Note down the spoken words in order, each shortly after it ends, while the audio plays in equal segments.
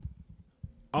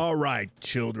All right,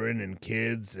 children and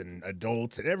kids and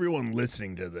adults and everyone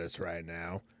listening to this right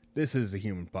now. This is the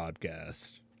Human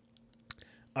Podcast.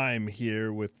 I'm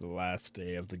here with the last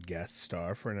day of the guest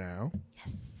star for now.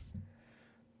 Yes.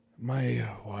 My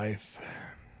wife,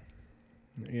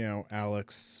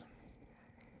 Alex,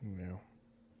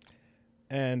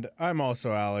 And I'm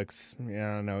also Alex.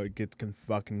 Yeah, I know it gets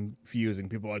fucking confusing.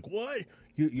 People are like, what?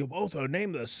 You both are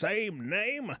named the same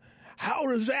name? How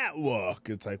does that work?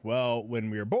 It's like, well, when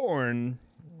we were born,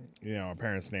 our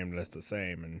parents named us the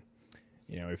same, and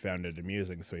we found it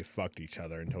amusing, so we fucked each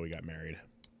other until we got married.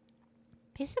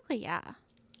 Basically, yeah.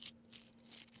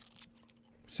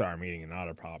 Sorry, I'm eating an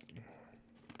otter pop.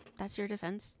 That's your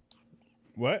defense?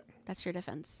 What? That's your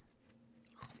defense.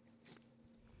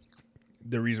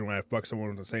 The reason why I fuck someone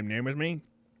with the same name as me?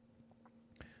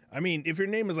 I mean, if your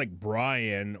name is like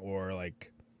Brian or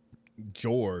like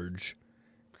George,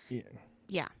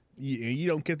 Yeah. you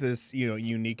don't get this,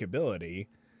 unique ability.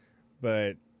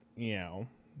 But,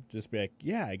 just be like,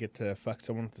 yeah, I get to fuck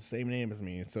someone with the same name as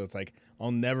me. So it's like,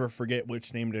 I'll never forget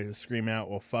which name to scream out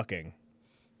while fucking.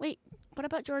 Wait, what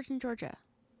about George and Georgia?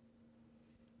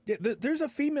 Yeah, there's a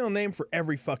female name for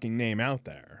every fucking name out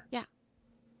there. Yeah.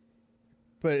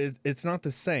 But it's not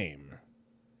the same.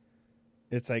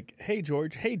 It's like, hey,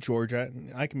 George, hey, Georgia.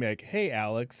 I can be like, hey,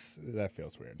 Alex. That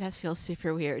feels weird. That feels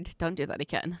super weird. Don't do that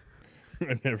again.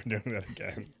 I'm never doing that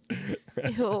again.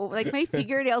 Ew, like my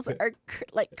fingernails are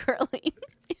curling.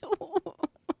 Ew.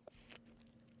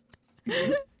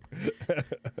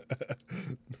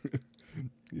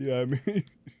 Yeah, I mean,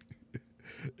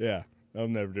 yeah,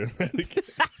 I'm never doing that again.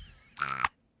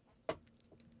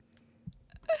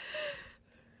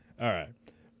 All right.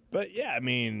 But yeah, I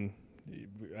mean,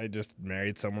 I just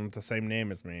married someone with the same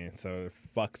name as me, so it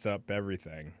fucks up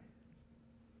everything.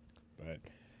 But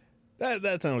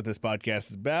that's not what this podcast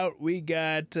is about. We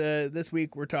got, this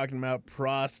week we're talking about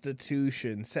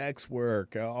prostitution, sex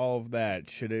work, all of that.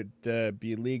 Should it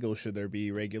be legal? Should there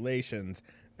be regulations?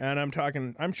 And I'm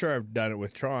sure I've done it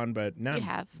with Tron, but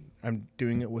now I'm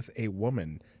doing it with a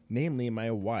woman, namely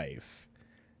my wife,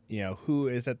 who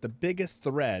is at the biggest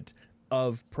threat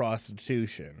of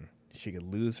prostitution. She could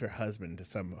lose her husband to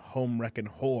some home-wrecking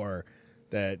whore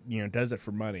that, does it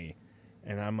for money.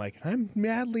 And I'm like, I'm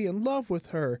madly in love with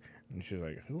her. And she's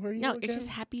like, who are you No, again? you're just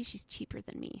happy she's cheaper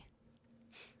than me.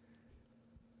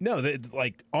 No,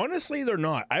 honestly, they're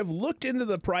not. I've looked into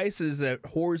the prices at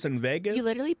whores in Vegas. You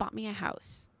literally bought me a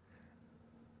house.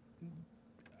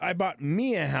 I bought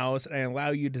me a house and I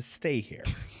allow you to stay here.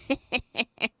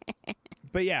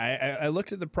 But yeah, I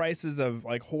looked at the prices of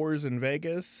like whores in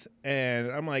Vegas,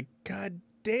 and I'm like, God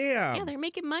damn! Yeah, they're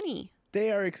making money.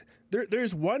 They are.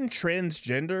 There's one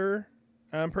transgender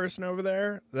person over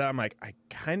there that I'm like, I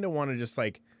kind of want to just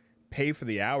like pay for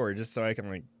the hour just so I can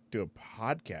like do a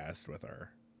podcast with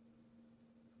her.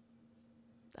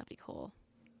 That'd be cool.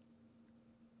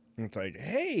 And it's like,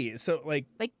 hey, so like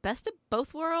best of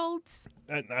both worlds.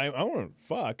 I want to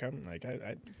fuck. I'm like,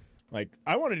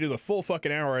 I want to do the full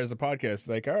fucking hour as a podcast. It's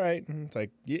like, all right. It's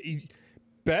like, you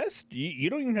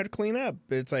don't even have to clean up.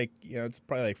 It's like, it's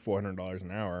probably like $400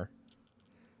 an hour.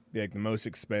 Be like the most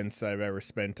expense I've ever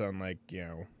spent on like,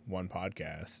 one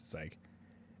podcast. It's like,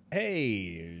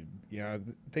 hey, I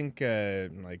think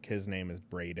like his name is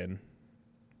Braden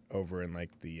over in like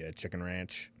the Chicken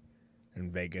Ranch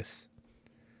in Vegas.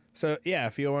 So yeah,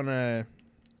 if you want to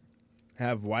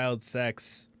have wild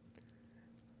sex,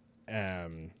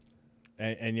 and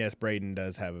yes, Braden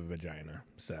does have a vagina,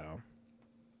 so,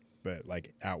 but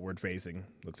like outward facing,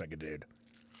 looks like a dude.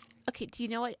 Okay, do you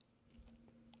know what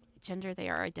gender they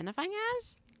are identifying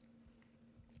as?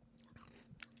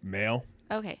 Male.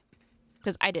 Okay,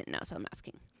 because I didn't know, so I'm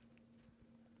asking.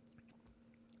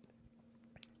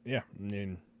 Yeah, I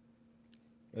mean,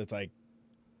 it's like,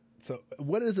 so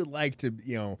what is it like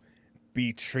to,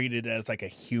 be treated as like a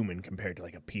human compared to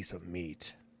like a piece of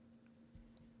meat?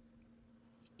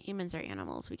 Humans are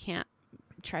animals. We can't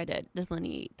try to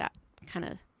delineate that kind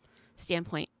of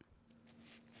standpoint.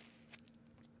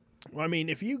 Well, I mean,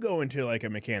 if you go into like a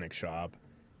mechanic shop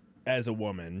as a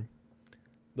woman,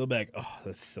 they'll be like, oh,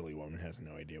 this silly woman has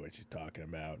no idea what she's talking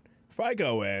about. If I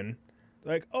go in,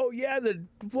 they're like, oh yeah, the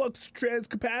flux trans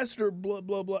capacitor, blah,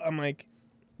 blah, blah. I'm like,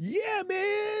 yeah,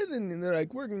 man. And they're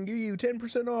like, we're going to give you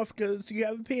 10% off because you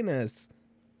have a penis.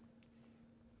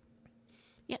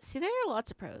 Yeah, see, there are lots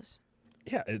of pros.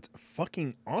 Yeah, it's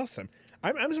fucking awesome.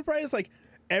 I'm surprised, like,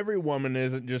 every woman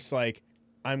isn't just like,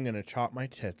 I'm going to chop my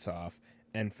tits off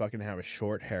and fucking have a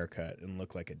short haircut and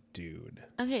look like a dude.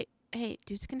 Okay, hey,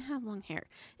 dudes can have long hair.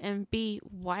 And B,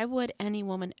 why would any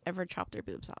woman ever chop their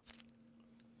boobs off?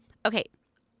 Okay,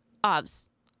 Obs,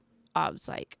 obs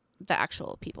like the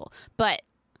actual people. But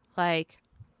like,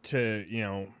 To, you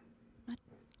know,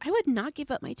 I would not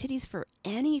give up my titties for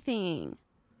anything.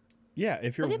 yeah,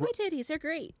 if you're Look at my titties; they're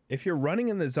great. if you're running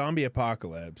in the zombie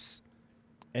apocalypse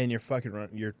and you're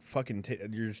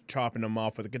just chopping them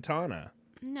off with a katana.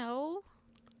 No,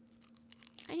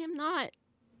 I am not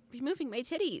removing my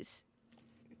titties.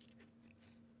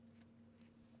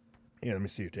 Yeah, let me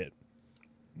see your tit.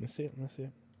 Let me see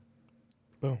it.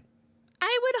 Boom.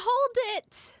 I would hold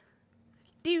it.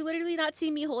 Do you literally not see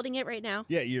me holding it right now?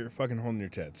 Yeah, you're fucking holding your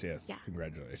tits. Yes. Yeah.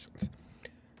 Congratulations.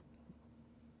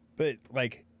 But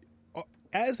like,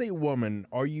 as a woman,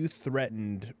 are you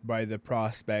threatened by the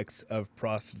prospects of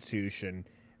prostitution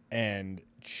and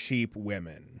cheap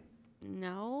women?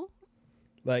 No.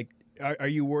 Like, are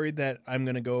you worried that I'm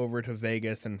gonna go over to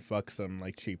Vegas and fuck some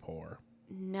like cheap whore?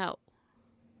 No.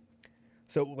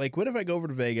 So, like, what if I go over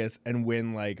to Vegas and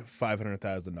win like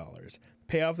 $500,000,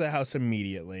 pay off the house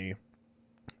immediately,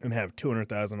 and have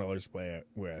 $200,000 to play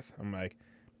with? I'm like,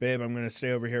 babe, I'm gonna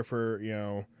stay over here for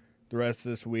the rest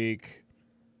of this week.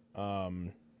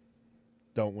 Don't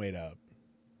wait up.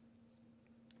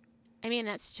 I mean, in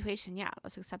that situation, yeah,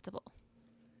 that's acceptable.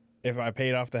 If I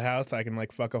paid off the house, I can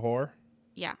like fuck a whore.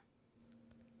 Yeah.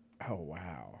 Oh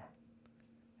wow,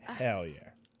 hell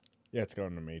yeah, yeah, it's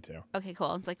going to me too. Okay, cool.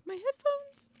 I'm like, my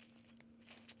headphones.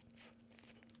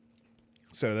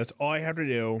 So that's all I have to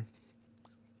do.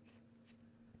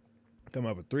 Come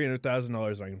up with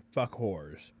 $300,000, I can fuck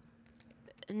whores.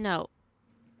 No.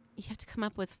 You have to come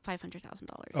up with $500,000.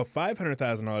 Oh,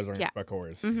 $500,000, I can Yeah. fuck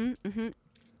whores. Mm-hmm.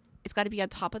 It's got to be on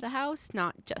top of the house,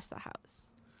 not just the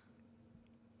house.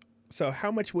 So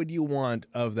how much would you want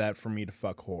of that for me to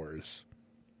fuck whores?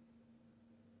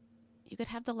 You could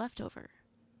have the leftover.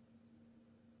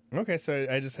 Okay, so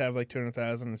I just have like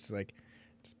 200,000. It's just like,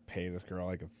 just pay this girl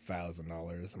like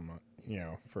 $1,000 a month,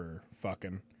 for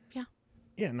fucking. Yeah.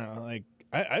 Yeah, no, like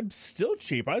I'm still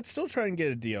cheap. I'd still try and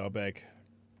get a deal. I'd be like,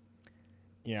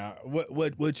 yeah,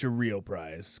 what's your real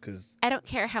price? Because I don't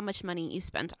care how much money you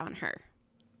spent on her.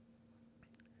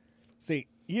 see,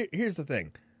 here's the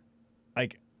thing,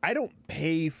 like I don't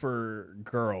pay for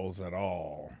girls at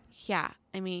all. Yeah,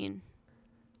 I mean,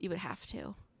 you would have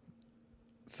to.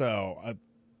 So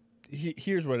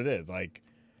here's what it is. Like,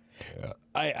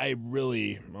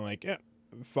 I'm like, yeah,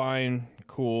 fine,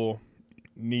 cool,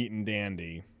 neat and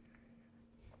dandy.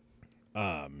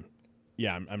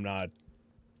 Yeah, I'm not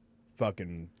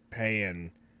fucking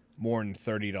paying more than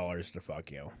 $30 to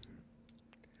fuck you.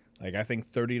 Like, I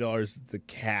think $30 is the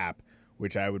cap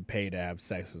which I would pay to have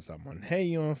sex with someone. Hey,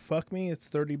 you want to fuck me? It's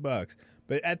 $30.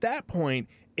 But at that point,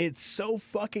 it's so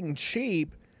fucking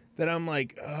cheap that I'm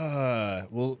like,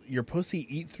 will your pussy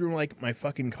eat through like my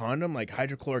fucking condom like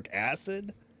hydrochloric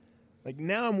acid? Like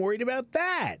now I'm worried about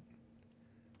that.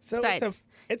 So Besides,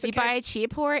 it's a you buy a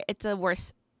cheap whore, it's a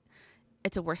worse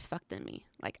fuck than me.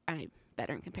 Like, I'm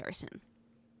better in comparison.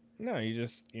 No, you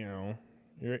just you're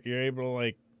able to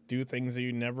like do things that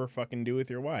you never fucking do with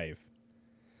your wife.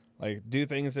 Like do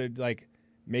things that like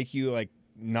make you like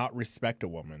not respect a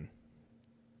woman.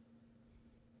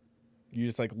 You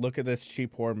just like look at this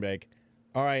cheap whore and be like,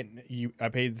 all right, I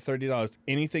paid $30.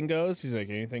 Anything goes? She's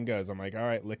like, anything goes. I'm like, all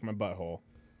right, lick my butthole.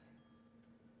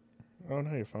 Oh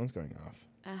no, your phone's going off.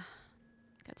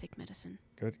 Gotta take medicine.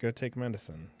 Go take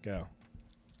medicine. Go.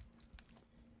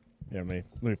 Yeah, let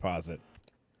me pause it.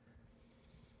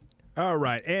 All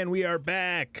right, and we are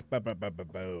back.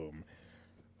 Boom.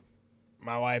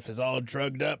 My wife is all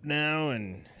drugged up now,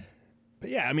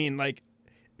 but yeah, I mean, like,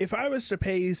 if I was to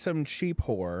pay some cheap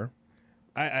whore,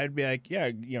 I'd be like, yeah,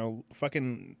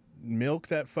 fucking milk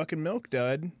that fucking milk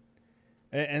dud,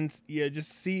 and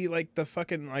just see like the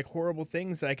fucking like horrible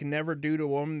things that I can never do to a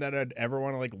woman that I'd ever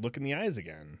want to like look in the eyes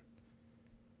again.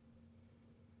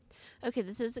 Okay,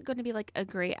 this isn't going to be like a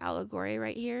great allegory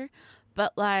right here,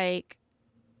 but like,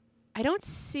 I don't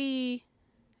see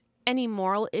any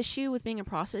moral issue with being a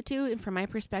prostitute. And from my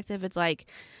perspective, it's like,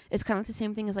 it's kind of the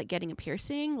same thing as like getting a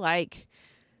piercing. Like,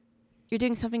 you're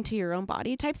doing something to your own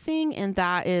body type thing. And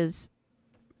that is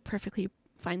perfectly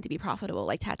fine to be profitable.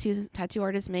 Like tattoo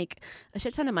artists make a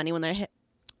shit ton of money when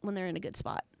they're in a good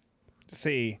spot.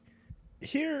 See,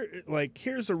 here's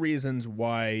the reasons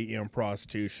why,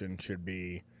 prostitution should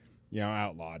be,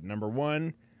 outlawed. Number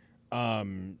one,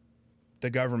 the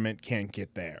government can't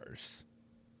get theirs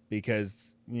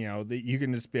because, you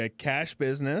can just be a cash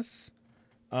business.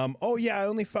 Oh yeah, I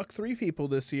only fucked 3 people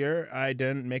this year. I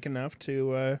didn't make enough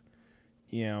to,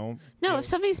 No, if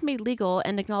something's made legal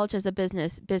and acknowledged as a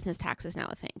business tax is now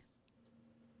a thing.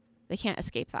 They can't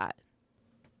escape that.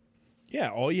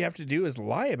 Yeah, all you have to do is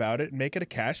lie about it and make it a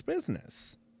cash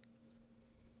business.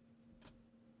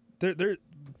 they're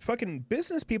fucking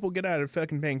business people get out of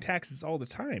fucking paying taxes all the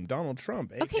time. Donald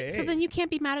Trump, Okay, AKA. so then you can't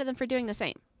be mad at them for doing the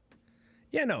same.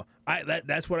 Yeah, no,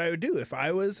 that's what I would do if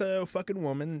I was a fucking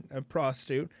woman, a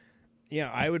prostitute. Yeah,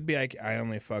 I would be like, I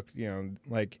only fuck,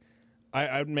 like,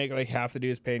 I would make like half the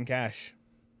dues pay in cash.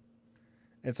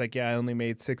 It's like, yeah, I only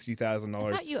made I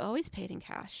 $60,000 thought you always paid in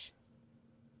cash.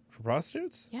 for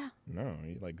prostitutes. Yeah. No,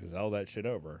 you like Zelle that shit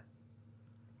over.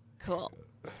 Cool.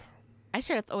 I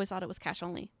sort of always thought it was cash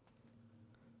only.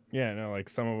 Yeah, no, like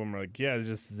some of them are like, yeah,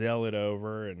 just Zelle it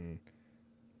over, and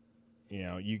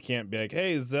you can't be like,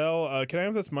 hey, Zelle, can I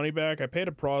have this money back? I paid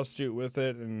a prostitute with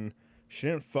it, and she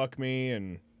didn't fuck me,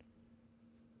 and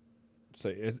it's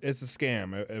like it's a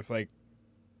scam. If like,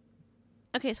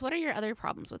 Okay, so what are your other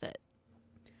problems with it?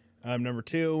 number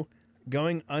 2,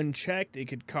 going unchecked, it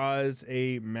could cause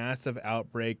a massive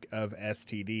outbreak of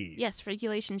STDs. Yes,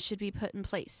 regulations should be put in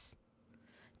place.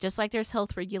 Just like there's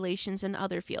health regulations in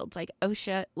other fields, like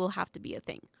OSHA will have to be a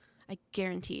thing. I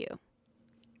guarantee you.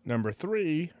 Number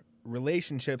 3,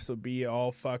 relationships would be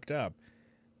all fucked up,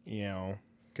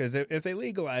 because if they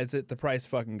legalize it, the price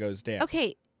fucking goes down.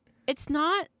 Okay, it's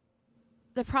not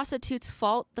the prostitute's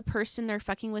fault the person they're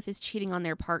fucking with is cheating on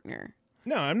their partner.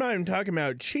 No, I'm not even talking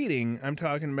about cheating. I'm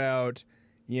talking about,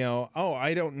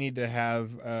 I don't need to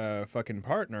have a fucking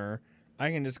partner.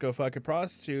 I can just go fuck a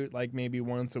prostitute like maybe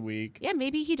once a week. Yeah,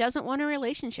 maybe he doesn't want a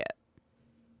relationship.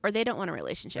 Or they don't want a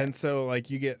relationship. And so, like,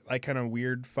 you get, like, kind of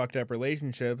weird, fucked up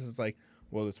relationships. It's like,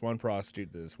 well, this one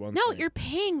prostitute, this one No, thing. you're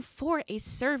paying for a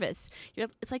service.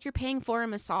 It's like you're paying for a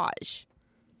massage.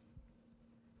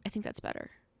 I think that's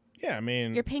better. Yeah, I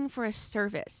mean... You're paying for a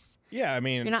service. Yeah, I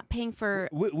mean... You're not paying for...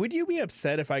 Would you be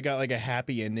upset if I got, like, a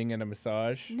happy ending in a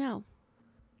massage? No.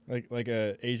 Like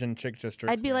a Asian chick just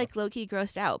jerks I'd be me like off? low-key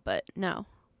grossed out, but no.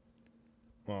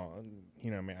 Well, I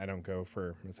mean, I don't go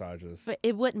for massages. But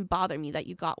it wouldn't bother me that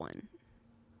you got one.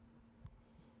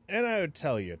 And I would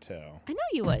tell you, too. I know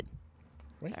you would.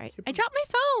 Wait, Sorry. keep I on- dropped my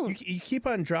phone. You keep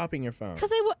on dropping your phone.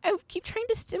 Because I keep trying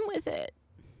to stim with it.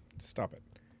 Stop it.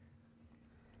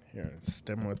 Here,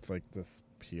 stem with like this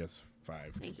PS5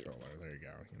 Thank you. controller. There you go.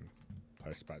 You can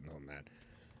push buttons on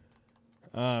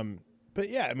that. But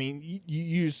yeah, I mean,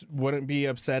 you just wouldn't be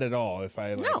upset at all if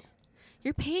I like. No.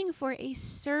 You're paying for a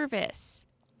service.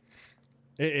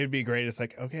 It'd be great. It's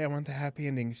like, okay, I want the happy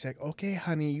ending. She's like, okay,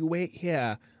 honey, you wait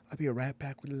here. I'll be right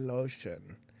back with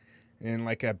lotion. And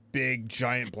like a big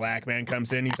giant black man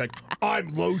comes in. He's like,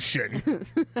 I'm lotion.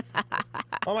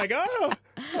 I'm like, oh,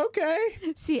 okay.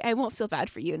 See, I won't feel bad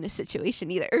for you in this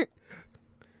situation either.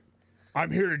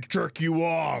 I'm here to jerk you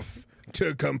off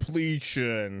to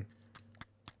completion.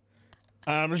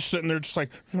 I'm just sitting there just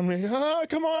like, come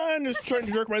on, just trying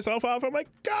to jerk myself off. I'm like,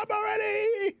 come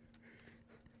already.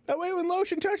 That way when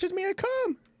lotion touches me, I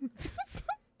come.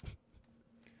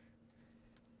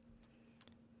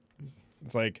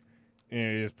 It's like,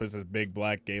 he just puts his big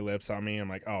black gay lips on me. I'm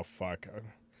like, oh, fuck.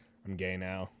 I'm gay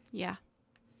now. Yeah.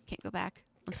 Can't go back.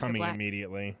 Unless you're Coming black.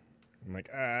 immediately. I'm like,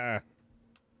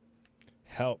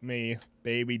 help me,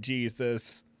 baby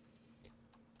Jesus.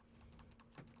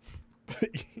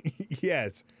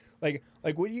 Yes. Like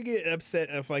would you get upset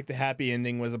if like the happy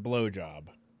ending was a blowjob?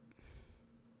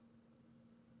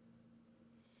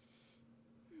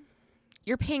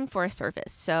 You're paying for a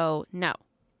service, so no.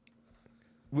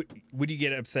 Would you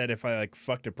get upset if I like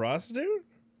fucked a prostitute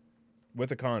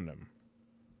with a condom?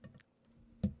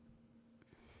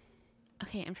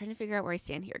 Okay, I'm trying to figure out where I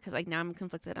stand here because like now I'm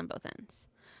conflicted on both ends.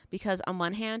 Because on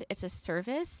one hand, it's a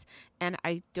service, and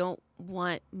I don't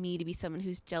want me to be someone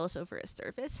who's jealous over a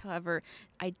service. However,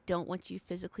 I don't want you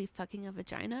physically fucking a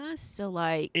vagina. So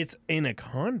like, It's in a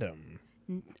condom.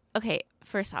 okay,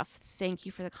 first off, thank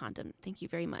you for the condom. Thank you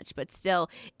very much. But still,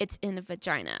 it's in a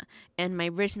vagina. And my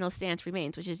original stance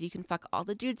remains, which is you can fuck all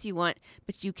the dudes you want,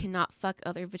 but you cannot fuck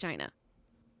other vagina.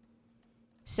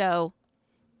 So,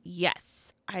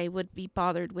 yes, I would be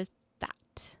bothered with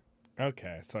that.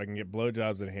 Okay, so I can get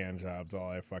blowjobs and hand jobs all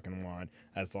I fucking want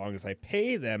as long as I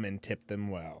pay them and tip them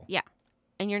well. Yeah.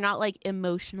 And you're not like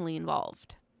emotionally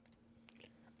involved.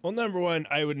 Well, number one,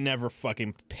 I would never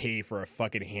fucking pay for a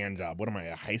fucking hand job. What am I,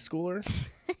 a high schooler?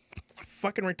 It's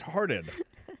fucking retarded.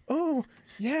 Oh,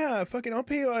 yeah, fucking I'll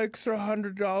pay you an extra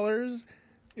 $100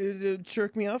 to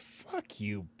jerk me off. Fuck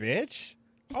you, bitch.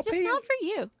 It's just not for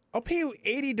you. I'll pay you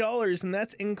 $80 and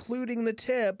that's including the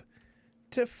tip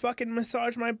to fucking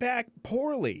massage my back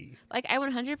poorly. Like, I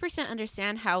 100%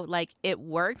 understand how, like, it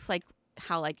works, like,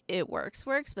 how, like, it works,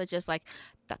 but just, like,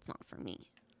 that's not for me.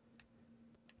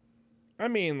 I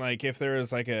mean, like, if there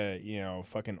was, like, a,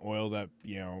 fucking oiled up,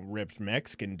 ripped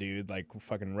Mexican dude, like,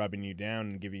 fucking rubbing you down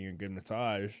and giving you a good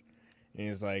massage, and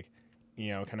he's like,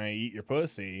 can I eat your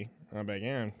pussy? I'm like,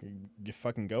 yeah, you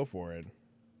fucking go for it.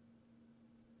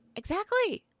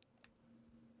 Exactly.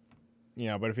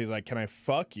 But if he's like, can I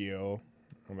fuck you?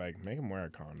 I'm like, make him wear a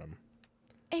condom.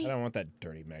 I don't want that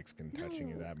dirty Mexican touching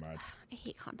you that much. I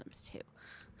hate condoms too.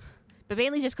 But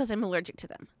mainly just because I'm allergic to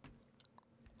them.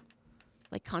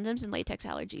 Like, condoms and latex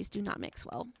allergies do not mix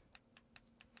well.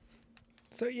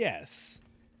 So, yes.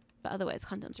 But otherwise,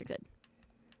 condoms are good.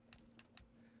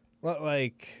 Well,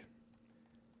 like,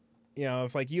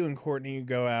 if like you and Courtney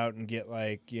go out and get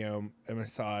like, a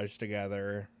massage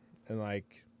together and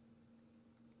like,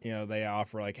 they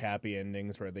offer like happy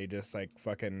endings where they just like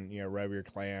fucking, rub your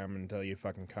clam until you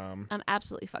fucking come. I'm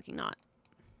absolutely fucking not.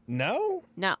 No?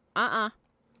 No.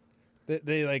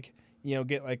 They like,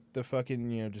 get like the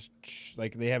fucking, just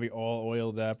like they have you all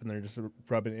oiled up and they're just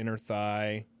rubbing inner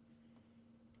thigh.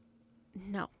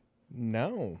 No.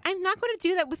 No. I'm not going to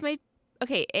do that with my...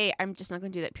 Okay, I'm just not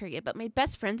going to do that, period. But my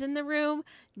best friend's in the room?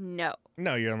 No.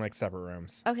 No, you're in like separate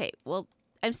rooms. Okay, well,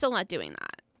 I'm still not doing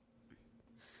that.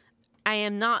 I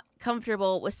am not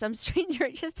comfortable with some stranger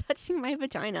just touching my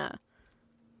vagina.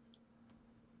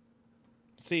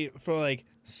 See, for like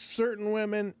certain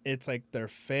women, it's like their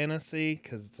fantasy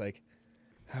because it's like,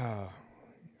 oh,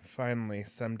 finally,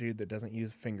 some dude that doesn't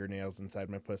use fingernails inside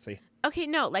my pussy. Okay,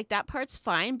 no, like that part's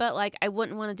fine, but like I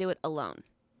wouldn't want to do it alone.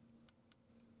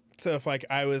 So if like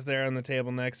I was there on the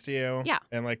table next to you, yeah,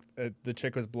 and like the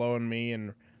chick was blowing me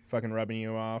and fucking rubbing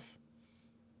you off.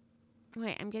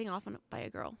 Wait, I'm getting off by a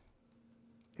girl.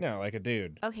 No, like a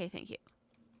dude. Okay, thank you.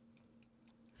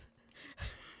 I'm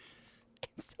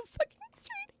so fucking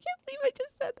straight. I can't believe I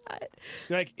just said that.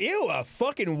 You're like, ew, a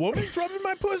fucking woman's rubbing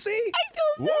my pussy? I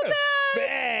feel so what bad. A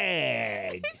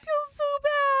fag. I feel so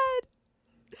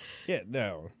bad. Yeah,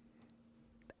 no.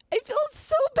 I feel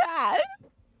so bad.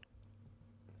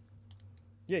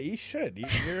 Yeah, you should.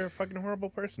 You're a fucking horrible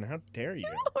person. How dare you?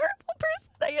 I'm a horrible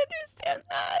person. I understand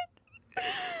that.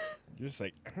 You're just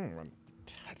like, I don't want to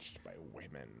be touched by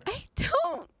women. I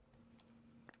don't.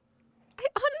 I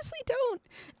honestly don't.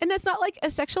 And that's not like a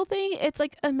sexual thing. It's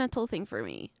like a mental thing for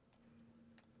me.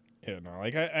 Yeah, no,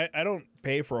 like I don't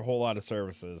pay for a whole lot of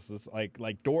services. It's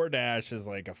like DoorDash is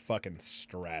like a fucking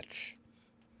stretch.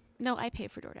 No, I pay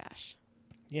for DoorDash.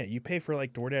 Yeah, you pay for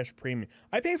like DoorDash Premium.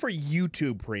 I pay for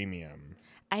YouTube Premium.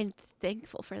 I'm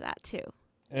thankful for that too.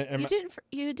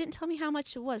 You didn't tell me how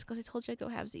much it was because I told you I'd go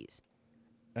have these.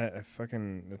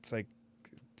 It's like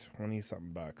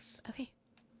 20-something bucks. Okay.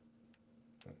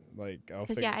 Like I'll.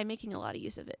 Because I'm making a lot of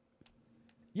use of it.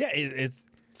 Yeah, it's.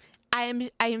 I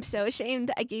am so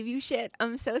ashamed. I gave you shit.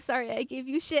 I'm so sorry. I gave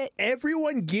you shit.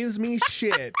 Everyone gives me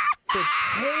shit for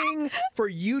paying for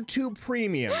YouTube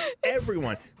Premium.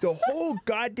 Everyone, the whole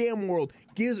goddamn world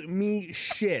gives me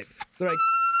shit. They're like,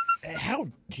 how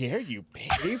dare you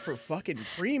pay for fucking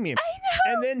premium?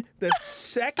 I know. And then the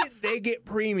second they get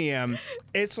premium,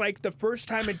 it's like the first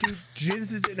time a dude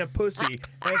jizzes in a pussy, and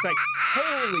it's like,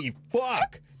 holy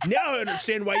fuck! Now I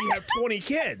understand why you have 20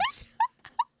 kids.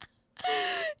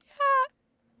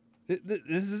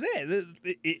 This is it.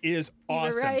 It is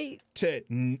awesome right. to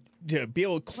be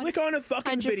able to click on a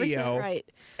fucking video right.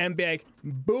 and be like,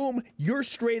 boom, you're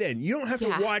straight in. You don't have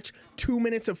to watch 2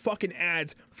 minutes of fucking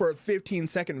ads for a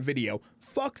 15-second video.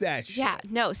 Fuck that shit. Yeah,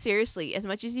 no, seriously. As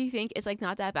much as you think it's like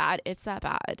not that bad, it's that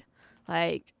bad.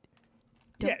 Like,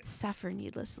 don't suffer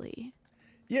needlessly.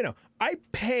 I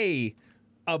pay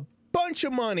a bunch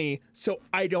of money so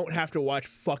I don't have to watch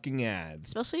fucking ads.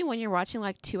 Especially when you're watching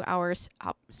like 2 hours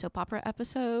soap opera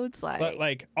episodes.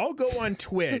 Like I'll go on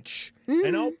Twitch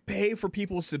and I'll pay for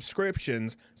people's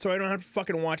subscriptions so I don't have to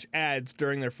fucking watch ads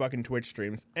during their fucking Twitch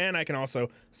streams. And I can also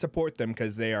support them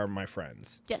because they are my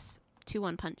friends. Yes.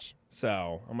 2-1 punch.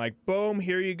 So I'm like, boom,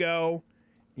 here you go.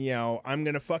 I'm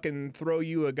going to fucking throw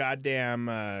you a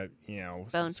goddamn,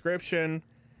 subscription.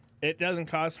 It doesn't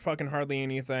cost fucking hardly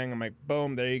anything. I'm like,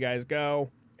 boom, there you guys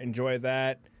go. Enjoy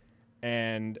that.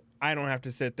 And I don't have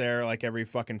to sit there like every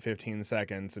fucking 15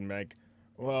 seconds and be like,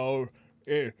 well,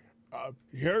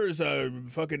 here's a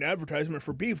fucking advertisement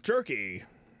for beef jerky.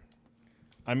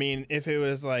 I mean, if it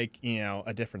was like,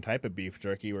 a different type of beef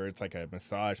jerky where it's like a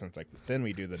massage and it's like, then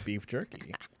we do the beef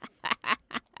jerky.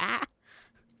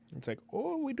 It's like,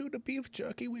 oh, we do the beef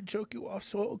jerky. We jerk you off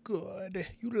so good.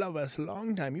 You love us a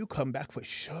long time. You come back for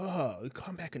sure. You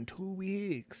come back in 2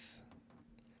 weeks.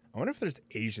 I wonder if there's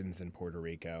Asians in Puerto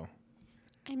Rico.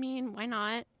 I mean, why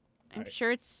not? I'm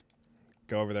sure it's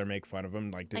go over there and make fun of them.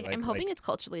 Like, I'm hoping it's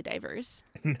culturally diverse.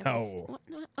 No.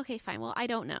 Okay, fine. Well, I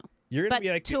don't know. You're gonna But be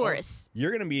like tourists.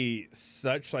 You're gonna be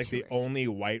such like the Tourists. only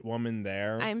white woman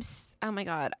there. Oh my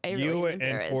god, I really You am and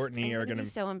embarrassed. Courtney I'm are gonna gonna be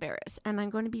so embarrassed, and I'm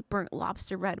going to be burnt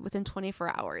lobster red within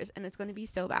 24 hours, and it's going to be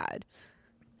so bad.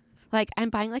 Like, I'm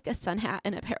buying like a sun hat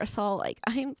and a parasol. Like,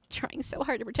 I'm trying so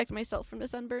hard to protect myself from the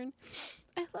sunburn.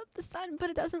 I love the sun, but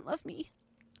it doesn't love me.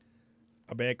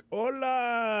 I'll be like,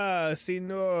 "Hola,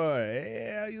 senor.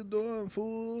 Hey, how you doing,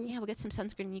 fool?" Yeah, we'll get some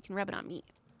sunscreen and you can rub it on me.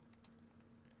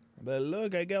 But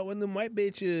look, I got one of them white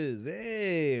bitches.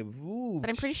 Hey, ooh. But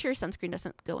I'm pretty sure sunscreen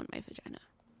doesn't go in my vagina.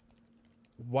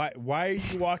 Why are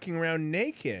you walking around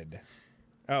naked?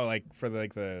 Oh, like for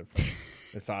the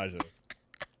massages.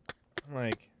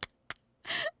 I'm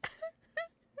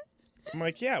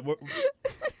like, yeah.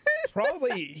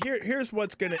 Probably here's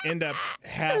what's gonna end up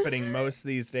happening most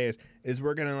these days is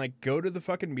we're gonna like go to the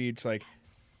fucking beach. Like,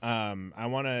 I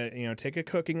want to take a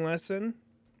cooking lesson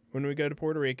when we go to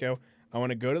Puerto Rico. I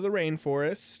want to go to the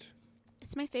rainforest.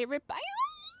 It's my favorite biome.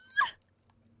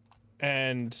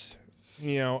 And,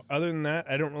 other than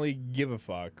that, I don't really give a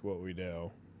fuck what we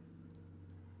do.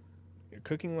 A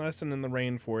cooking lesson in the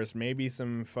rainforest, maybe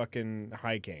some fucking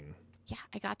hiking. Yeah,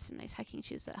 I got some nice hiking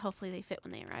shoes that hopefully they fit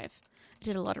when they arrive. I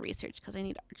did a lot of research because I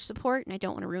need arch support and I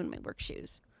don't want to ruin my work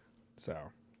shoes. So,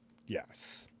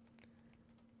 yes.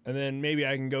 And then maybe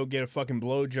I can go get a fucking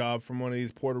blowjob from one of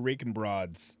these Puerto Rican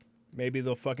broads. Maybe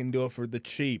they'll fucking do it for the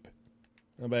cheap.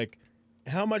 I'm like,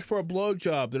 how much for a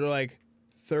blowjob? They're like,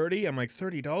 $30? I'm like,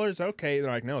 $30? Okay. They're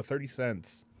like, no, 30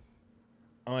 cents.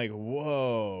 I'm like,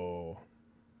 whoa.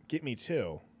 Get me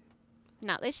two.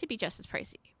 No, they should be just as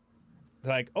pricey.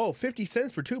 They're like, oh, 50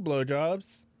 cents for 2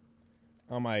 blowjobs.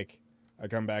 I'm like, I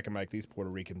come back, I'm like, these Puerto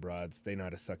Rican broads, they know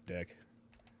how to suck dick.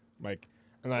 I'm like,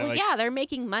 and I yeah, they're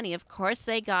making money. Of course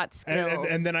they got skills.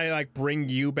 and then I like bring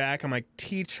you back. I'm like,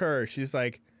 teach her. She's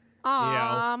like,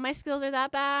 aw, my skills are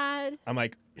that bad. I'm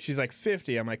like, she's like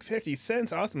 50. I'm like, 50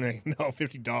 cents? Awesome. I'm like, no,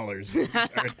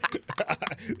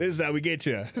 $50. This is how we get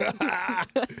you.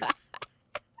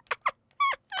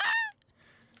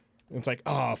 It's like,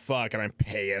 oh, fuck. And I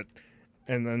pay it.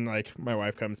 And then, like, my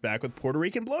wife comes back with Puerto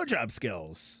Rican blowjob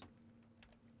skills.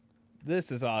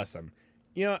 This is awesome.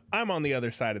 I'm on the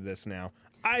other side of this now.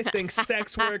 I think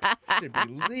sex work should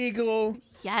be legal.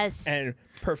 Yes. And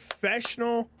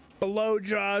professional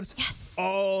blowjobs yes.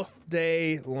 all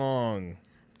day long.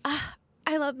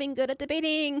 I love being good at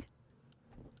debating.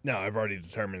 No, I've already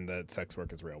determined that sex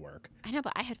work is real work. I know,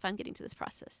 but I had fun getting to this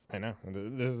process. I know.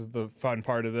 This is the fun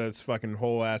part of this fucking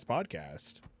whole ass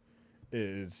podcast.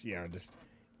 Is, just,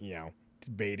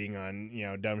 debating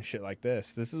on, dumb shit like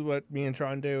this. This is what me and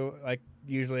Tron do, like,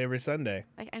 usually every Sunday.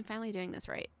 Like, I'm finally doing this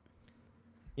right.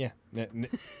 Yeah.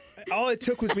 All it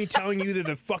took was me telling you that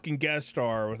the fucking guest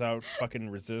star without fucking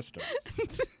resistance.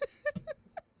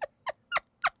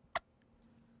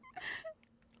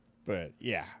 But,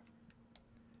 yeah.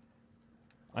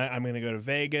 I'm going to go to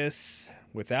Vegas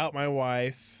without my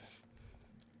wife.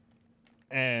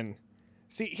 And,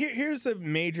 see, here's a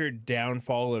major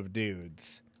downfall of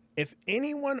dudes. If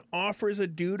anyone offers a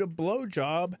dude a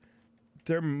blowjob,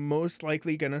 they're most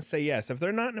likely going to say yes. If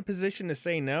they're not in a position to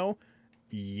say no,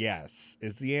 yes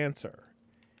is the answer.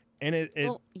 And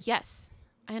well, yes,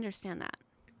 I understand that.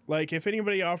 Like, if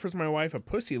anybody offers my wife a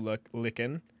pussy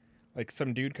licking, like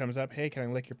some dude comes up, hey, can I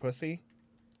lick your pussy?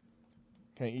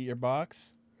 Can I eat your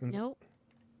box? Nope.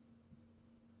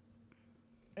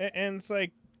 And it's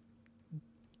like,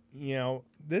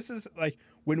 this is like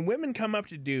when women come up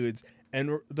to dudes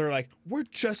and they're like, we're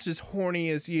just as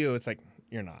horny as you. It's like,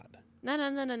 you're not.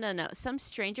 No. Some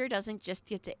stranger doesn't just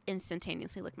get to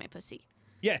instantaneously lick my pussy.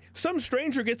 Yeah, some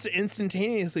stranger gets to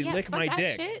instantaneously lick fuck my that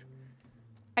dick. Shit.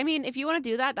 I mean, if you want to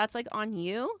do that, that's like on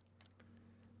you.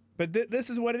 But this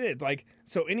is what it is. Like,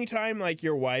 so anytime like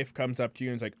your wife comes up to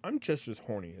you and is like, I'm just as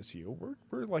horny as you.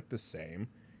 We're like the same.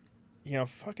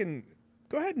 Fucking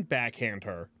go ahead and backhand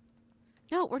her.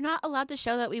 No, we're not allowed to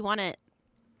show that we want it.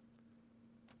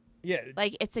 Yeah.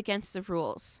 Like, it's against the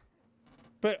rules.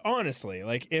 But honestly,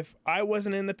 like, if I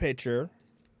wasn't in the picture,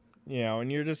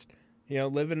 and you're just,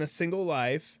 living a single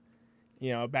life,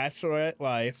 a bachelorette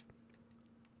life,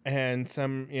 and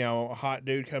some, hot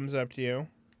dude comes up to you,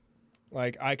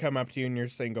 like, I come up to you and you're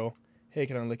single, hey,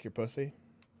 can I lick your pussy?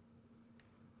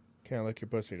 Can I lick your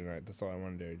pussy tonight? That's all I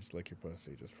want to do, just lick your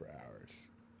pussy just for hours.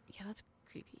 Yeah, that's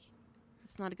creepy.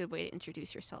 It's not a good way to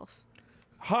introduce yourself.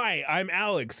 Hi, I'm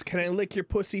Alex. Can I lick your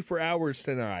pussy for hours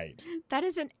tonight? That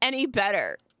isn't any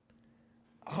better.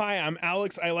 Hi, I'm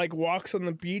Alex. I like walks on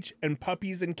the beach and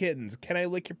puppies and kittens. Can I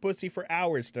lick your pussy for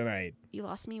hours tonight? You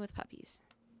lost me with puppies.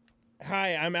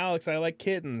 Hi, I'm Alex. I like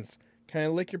kittens. Can I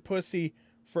lick your pussy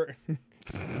for...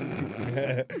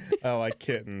 I like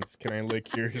kittens. Can I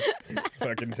lick yours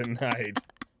fucking tonight?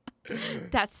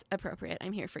 That's appropriate.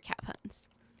 I'm here for cat puns.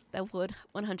 That would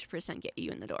 100% get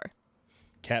you in the door.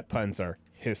 Cat puns are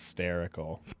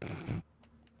hysterical.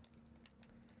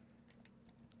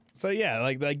 So yeah,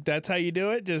 like that's how you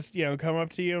do it. Just, come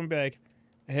up to you and be like,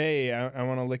 hey, I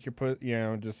want to lick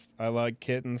your just, I like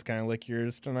kittens. Can I lick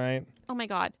yours tonight? Oh my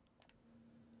God.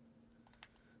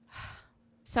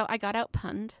 So I got out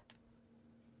punned.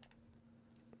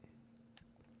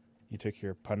 You took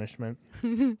your punishment?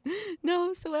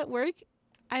 No, so at work,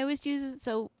 I always use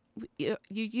you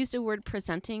used a word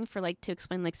presenting for to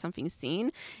explain something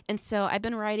seen, and so I've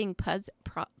been writing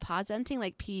pausenting,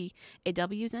 like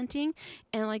PAW-zenting,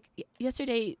 and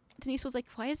yesterday Denise was like,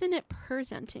 why isn't it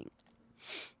presenting?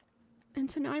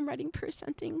 And so now I'm writing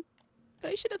presenting,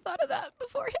 but I should have thought of that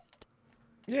beforehand.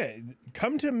 Yeah,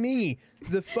 come to me.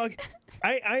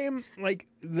 I am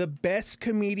the best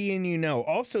comedian you know.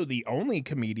 Also the only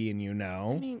comedian you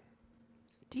know. I mean,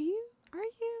 are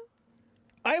you?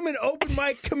 I'm an open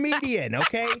mic comedian,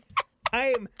 okay?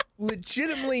 I am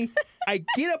legitimately, I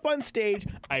get up on stage,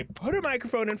 I put a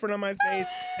microphone in front of my face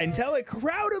and tell a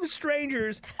crowd of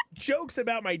strangers jokes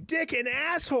about my dick and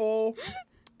asshole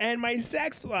and my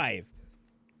sex life.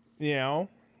 Well,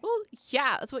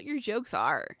 yeah, that's what your jokes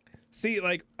are. See,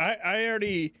 I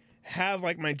already have,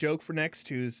 my joke for next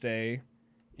Tuesday,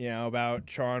 about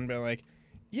Sean being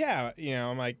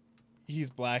I'm like, he's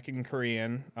black and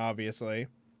Korean, obviously.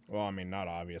 Well, I mean, not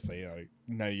obviously.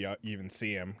 None of you even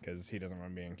see him because he doesn't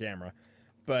want to be on camera.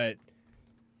 But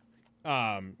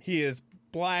he is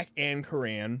black and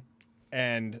Korean,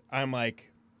 and I'm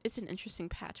like... It's an interesting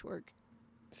patchwork.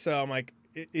 So I'm like,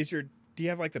 do you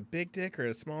have, the big dick or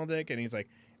a small dick? And he's like...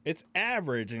 It's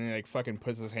average, and he fucking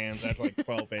puts his hands up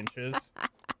 12 inches.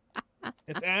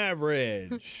 It's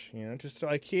average, just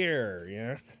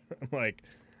here, I'm like,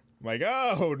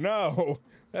 oh no,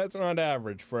 that's not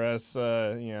average for us,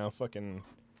 fucking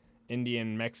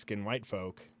Indian, Mexican, white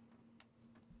folk.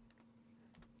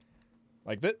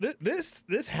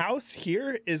 This house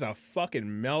here is a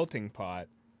fucking melting pot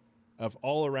of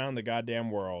all around the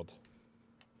goddamn world.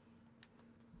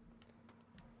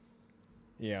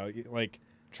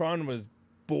 Tron was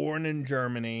born in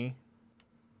Germany.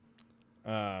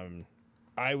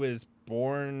 I was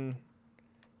born,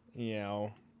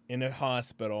 in a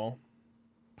hospital.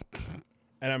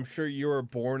 And I'm sure you were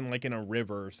born in a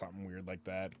river or something weird like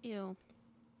that. Ew.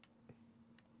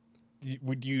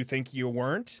 Would you think you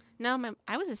weren't? No,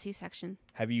 I was a C-section.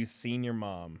 Have you seen your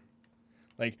mom?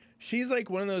 She's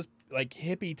one of those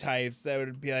hippie types that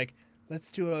would be like, let's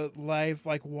do a live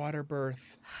water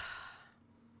birth.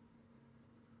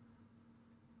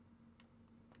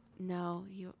 No,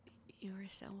 you are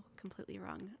so completely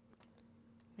wrong.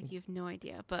 You have no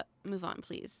idea. But move on,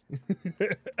 please.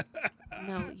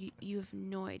 No, you have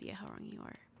no idea how wrong you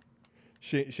are.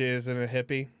 She isn't a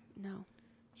hippie? No.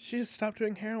 She just stopped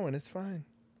doing heroin. It's fine.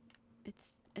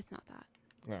 It's not that.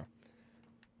 No.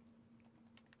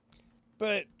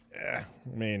 But I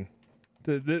mean,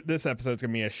 this episode's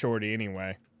gonna be a shorty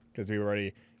anyway because we've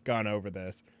already gone over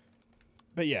this.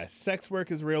 But yeah, sex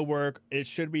work is real work. It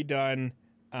should be done.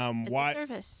 It's a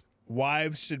service.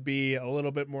 Wives should be a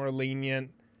little bit more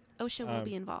lenient. OSHA will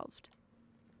be involved.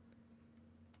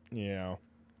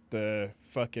 The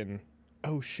fucking...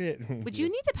 Oh, shit. Would you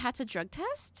need to pass a drug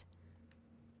test?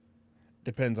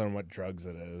 Depends on what drugs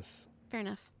it is. Fair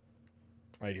enough.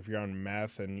 If you're on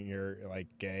meth and you're,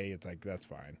 gay, it's that's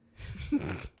fine.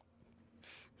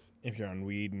 If you're on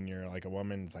weed and you're, a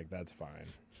woman, it's that's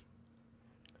fine.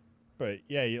 But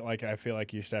yeah, I feel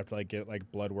like you should have to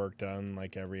get blood work done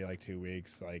every 2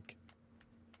 weeks.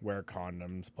 Wear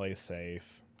condoms, play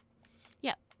safe.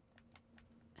 Yeah,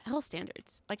 health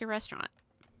standards, like a restaurant,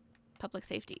 public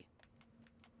safety.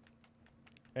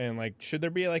 And should there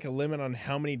be a limit on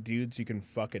how many dudes you can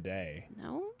fuck a day?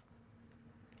 No.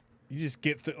 You just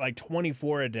get through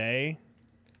 24 a day,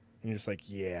 and you're just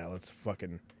yeah, let's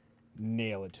fucking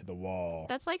nail it to the wall.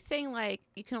 That's saying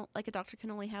you can a doctor can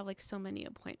only have so many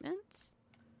appointments.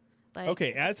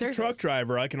 Okay, as a truck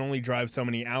driver, I can only drive so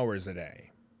many hours a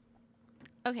day.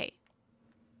 Okay.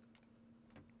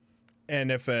 And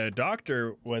if a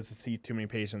doctor was to see too many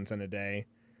patients in a day,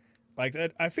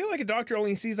 I feel like a doctor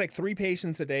only sees 3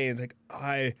 patients a day and it's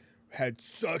I had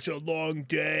such a long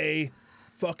day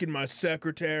fucking my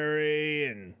secretary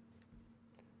and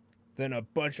then a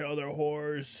bunch of other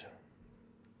whores.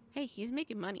 Hey, he's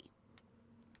making money.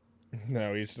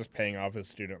 No, he's just paying off his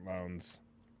student loans.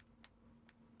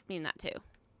 I mean, that too.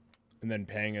 And then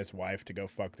paying his wife to go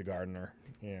fuck the gardener.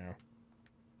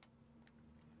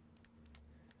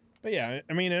 But yeah,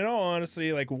 I mean, in all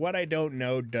honesty, like, what I don't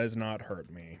know does not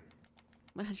hurt me.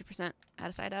 100% out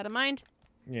of sight, out of mind.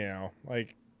 You know,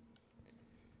 like,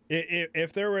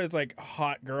 if there was, like,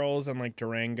 hot girls in, like,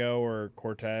 Durango or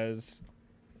Cortez,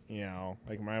 you know,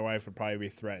 like, my wife would probably be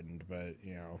threatened, but,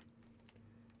 you know,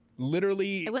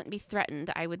 literally. I wouldn't be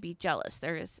threatened. I would be jealous.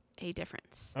 There is a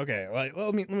difference. Okay, like,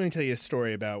 let me tell you a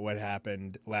story about what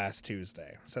happened last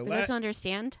Tuesday. So For those who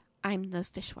understand, I'm the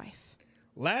fishwife.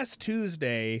 last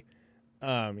Tuesday,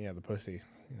 yeah, the pussy,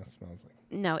 smells like.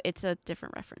 No, it's a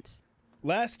different reference.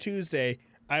 Last Tuesday,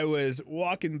 I was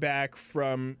walking back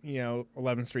from,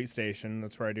 11th Street Station.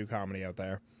 That's where I do comedy out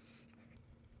there.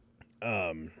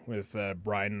 With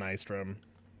Brian Nystrom,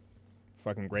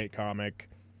 fucking great comic.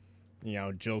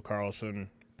 Jill Carlson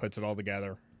puts it all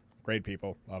together. Great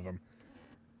people, love them.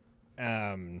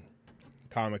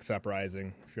 Comics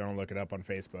Uprising, if you want to look it up on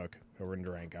Facebook, over in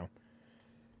Durango.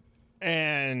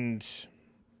 And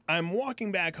I'm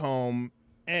walking back home,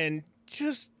 and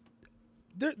just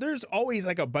there's always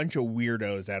like a bunch of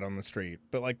weirdos out on the street,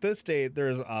 but like this day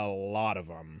there's a lot of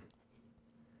them.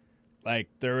 Like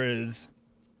there is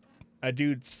a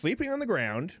dude sleeping on the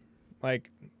ground,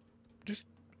 like just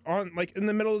on like in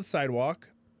the middle of the sidewalk,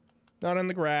 not on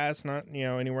the grass, not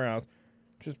anywhere else,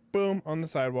 just boom on the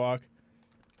sidewalk.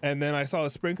 And then I saw the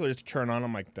sprinklers turn on.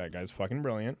 I'm like, that guy's fucking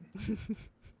brilliant.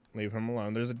 Leave him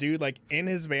alone. There's a dude like in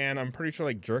his van, I'm pretty sure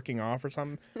like jerking off or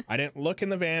something. I didn't look in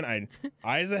the van.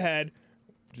 Eyes ahead.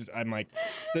 I'm like,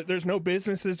 there's no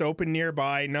businesses open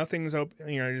nearby. Nothing's open.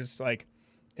 Just like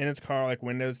in his car, like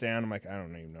windows down. I'm like, I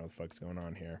don't even know what the fuck's going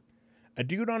on here. A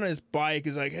dude on his bike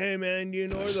is like, hey man, do you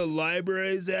know where the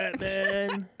library's at,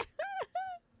 man?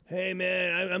 Hey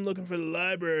man, I'm looking for the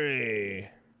library.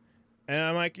 And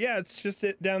I'm like, yeah, it's just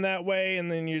down that way. And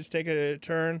then you just take a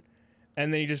turn.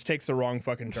 And then he just takes the wrong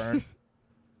fucking turn.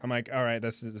 I'm like, all right,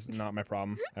 this is not my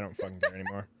problem. I don't fucking care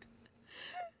anymore.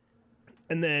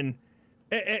 And then,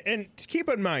 and keep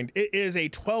in mind, it is a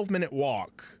 12-minute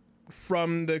walk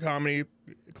from the comedy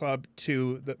club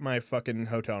to my fucking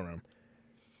hotel room.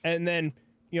 And then,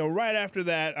 right after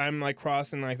that, I'm like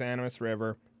crossing like the Animas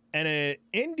River, and an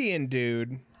Indian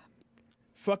dude,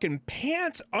 fucking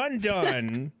pants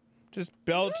undone,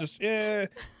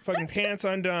 fucking pants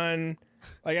undone.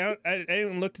 Like I didn't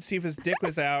even look to see if his dick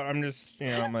was out. I'm just,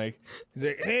 I'm like, he's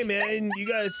like, hey man, you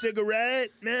got a cigarette,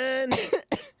 man?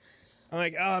 I'm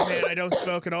like, oh man, I don't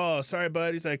smoke at all. Sorry,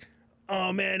 bud. He's like,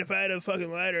 oh man, if I had a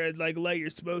fucking lighter, I'd like light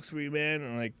your smokes for you, man.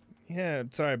 I'm like, yeah,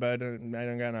 sorry, bud. I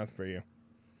don't got nothing for you.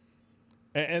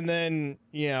 And then,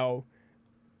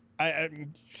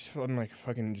 I'm like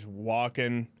fucking just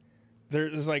walking.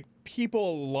 There's like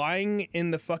people lying in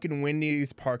the fucking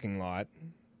Wendy's parking lot.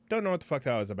 Don't know what the fuck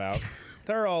that was about.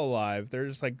 They're all alive. They're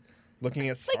just like looking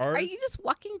at stars. Like, are you just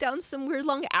walking down some weird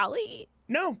long alley?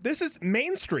 No, this is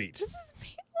Main Street.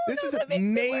 This is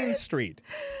Main Street.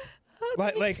 Oh,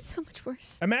 that makes it so much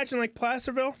worse. Imagine like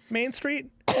Placerville, Main Street,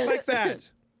 like that.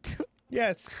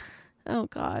 Yes. Oh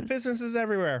God. Businesses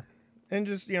everywhere, and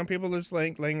just people just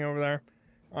laying over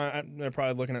there. They're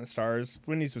probably looking at stars.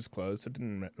 Wendy's was closed, so it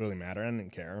didn't really matter. I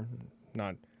didn't care.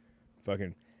 Not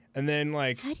fucking. And then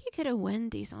like, how do you get a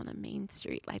Wendy's on a main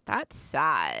street? Like that's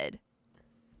sad.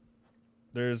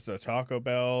 There's a Taco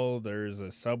Bell. There's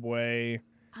a Subway.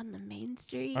 On the main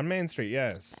street? On Main Street,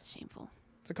 yes. That's shameful.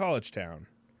 It's a college town.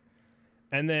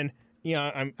 And then,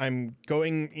 I'm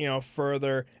going,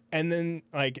 further, and then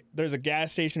like there's a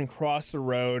gas station across the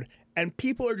road, and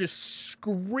people are just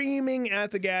screaming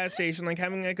at the gas station, like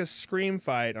having like a scream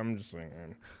fight. I'm just like,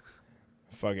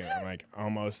 fuck it. I'm like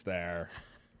almost there.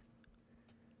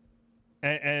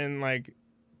 And like,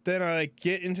 then I like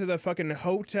get into the fucking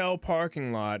hotel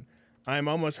parking lot. I'm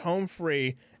almost home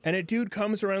free, and a dude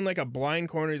comes around like a blind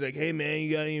corner. He's like, "Hey man,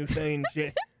 you got any fucking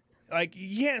shit?" Like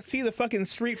you can't see the fucking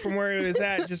street from where it was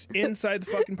at, just inside the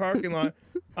fucking parking lot.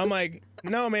 I'm like,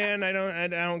 "No man, I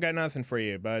don't got nothing for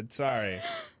you, bud. Sorry."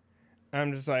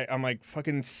 I'm like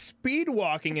fucking speed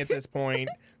walking at this point.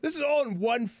 This is all in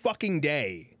one fucking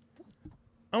day.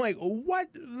 I'm like, what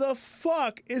the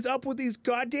fuck is up with these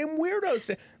goddamn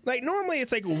weirdos? Like, normally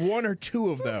it's like one or two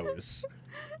of those.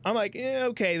 I'm like,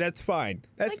 okay, that's fine.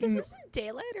 That's like, is this in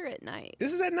daylight or at night?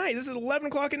 This is at night. This is 11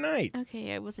 o'clock at night.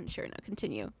 Okay, I wasn't sure. No,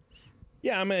 continue.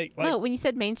 Yeah, I'm like... No, when you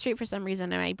said Main Street, for some reason,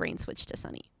 my brain switched to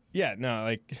Sunny. Yeah, no,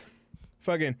 like,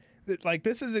 fucking... Like,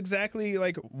 this is exactly,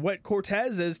 like, what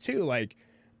Cortez is, too. Like,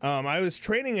 I was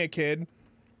training a kid...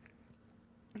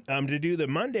 to do the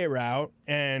Monday route,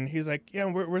 and he's like, yeah,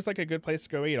 where's like a good place to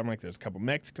go eat? I'm like, there's a couple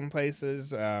Mexican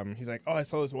places. He's like, oh, I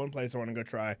saw this one place I want to go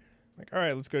try. I'm like, all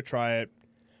right, let's go try it.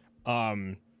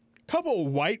 Couple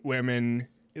white women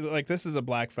like this is a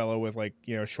black fellow with like,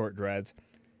 you know, short dreads.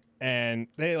 And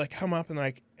they like come up and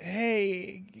like,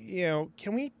 hey, you know,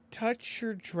 can we touch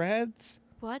your dreads?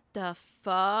 What the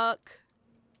fuck?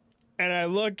 And I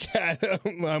look at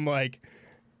him, I'm like,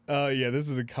 oh yeah, this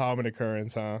is a common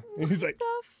occurrence, huh? And he's like,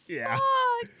 the yeah.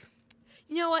 fuck?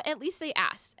 You know what? At least they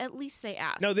asked.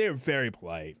 No, they were very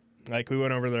polite. Like we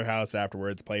went over to their house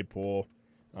afterwards, played pool.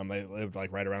 They lived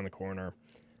like right around the corner.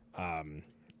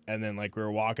 And then like we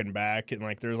were walking back and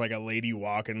like there's like a lady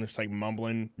walking, just like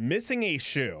mumbling, missing a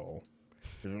shoe.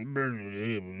 I'm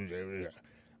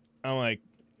like,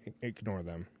 ignore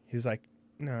them. He's like,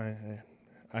 no,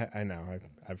 I know.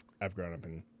 I've grown up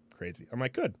and crazy. I'm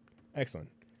like, good, excellent,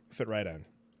 fit right in.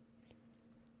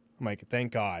 I'm like,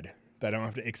 thank God that I don't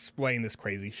have to explain this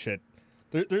crazy shit.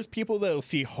 There's people that'll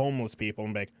see homeless people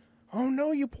and be like, oh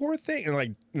no, you poor thing, and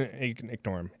like,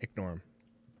 ignore him.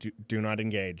 Do not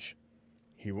engage.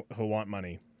 He'll want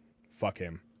money. Fuck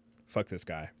him. Fuck this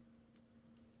guy.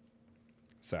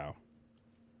 So,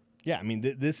 yeah, I mean,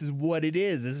 this is what it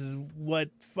is. This is what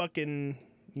fucking,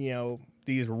 you know,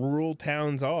 these rural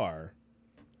towns are.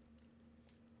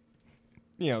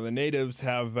 You know, the natives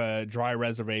have dry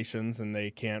reservations and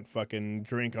they can't fucking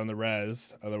drink on the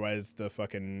res. Otherwise, the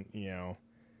fucking, you know,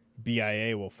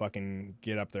 BIA will fucking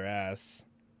get up their ass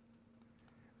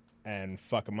and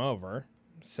fuck them over.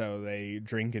 So they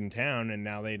drink in town, and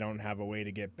now they don't have a way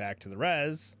to get back to the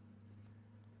res.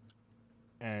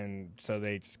 And so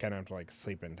they just kind of have to, like,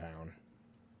 sleep in town.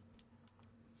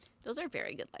 Those are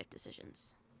very good life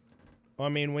decisions. Well, I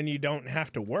mean, when you don't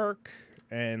have to work,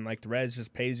 and, like, the res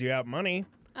just pays you out money.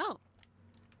 Oh.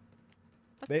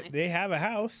 That's nice. They have a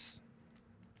house.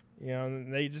 You know,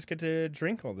 and they just get to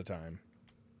drink all the time.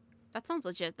 That sounds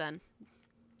legit, then.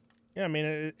 Yeah, I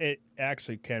mean, it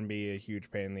actually can be a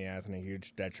huge pain in the ass and a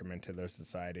huge detriment to their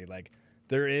society. Like,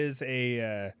 there is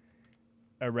a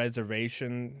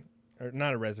reservation, or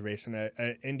not a reservation,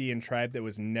 an Indian tribe that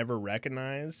was never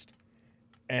recognized,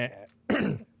 and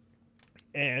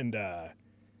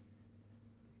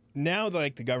now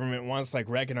like the government wants to like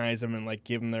recognize them and like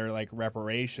give them their like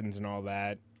reparations and all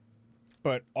that.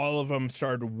 But all of them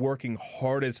started working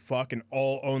hard as fuck and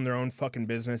all own their own fucking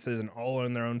businesses and all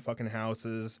own their own fucking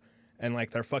houses. And,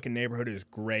 like, their fucking neighborhood is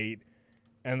great.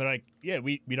 And they're like, yeah,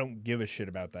 we don't give a shit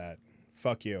about that.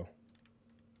 Fuck you.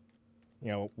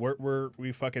 You know,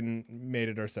 we fucking made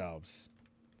it ourselves.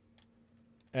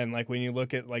 And, like, when you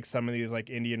look at, like, some of these, like,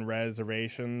 Indian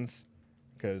reservations,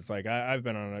 because, like, I've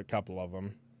been on a couple of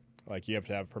them. Like, you have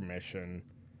to have permission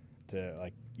to,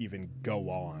 like, even go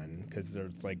on. Because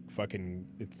there's, like, fucking,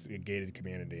 it's a gated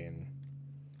community. And,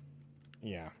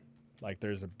 yeah. Like,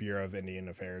 there's a Bureau of Indian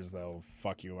Affairs that'll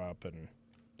fuck you up and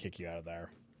kick you out of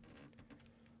there.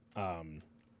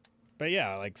 But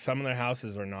yeah, like, some of their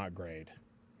houses are not great.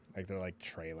 Like, they're like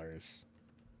trailers.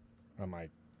 I'm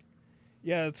like,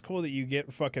 yeah, it's cool that you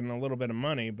get fucking a little bit of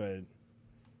money, but,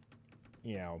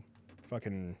 you know,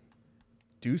 fucking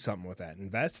do something with that.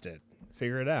 Invest it.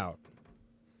 Figure it out.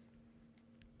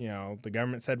 You know, the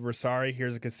government said, we're sorry,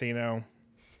 here's a casino.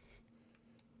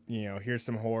 You know, here's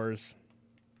some whores.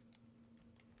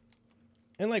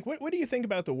 And, like, what do you think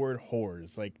about the word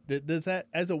whores? Like, does that,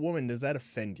 as a woman, does that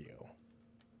offend you?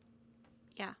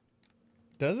 Yeah.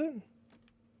 Does it?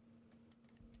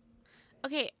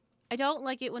 Okay, I don't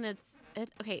like it when it's...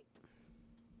 okay.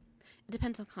 It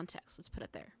depends on context. Let's put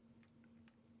it there.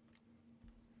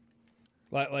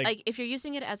 Like, if you're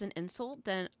using it as an insult,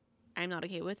 then I'm not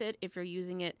okay with it. If you're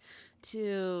using it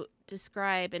to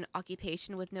describe an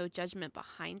occupation with no judgment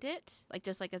behind it, like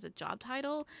just like as a job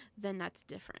title, then that's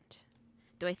different.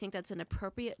 Do I think that's an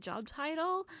appropriate job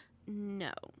title?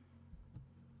 No.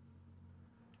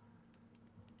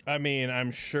 I mean, I'm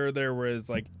sure there was,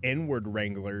 like, N-word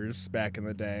wranglers back in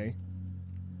the day.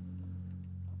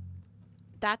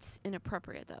 That's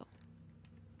inappropriate, though.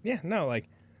 Yeah, no, like,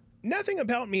 nothing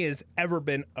about me has ever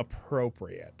been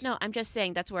appropriate. No, I'm just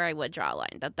saying that's where I would draw a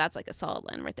line. That's like a solid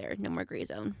line right there. No more gray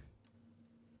zone.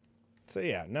 So,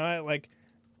 yeah, no,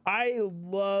 I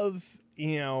love,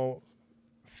 you know,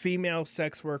 female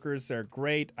sex workers. They're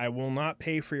great. I will not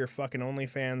pay for your fucking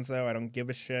OnlyFans, though. I don't give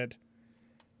a shit.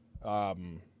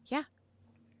 Yeah.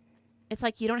 It's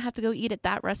like you don't have to go eat at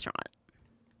that restaurant.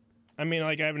 I mean,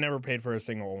 like, I've never paid for a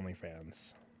single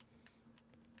OnlyFans.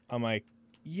 I'm like,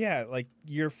 yeah, like,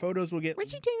 your photos will get...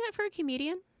 Weren't you doing that for a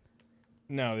comedian?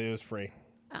 No, it was free.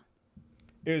 Oh.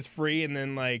 It was free, and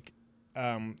then, like,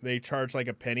 they charged, like,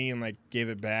 a penny and, like, gave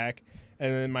it back.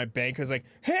 And then my bank was like,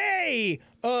 hey,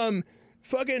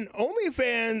 fucking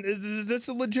OnlyFans, is this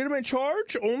a legitimate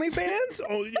charge? OnlyFans?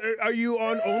 Are you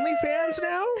on OnlyFans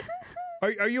now?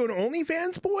 Are you an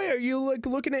OnlyFans boy? Are you like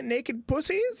looking at naked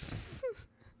pussies?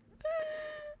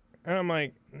 And I'm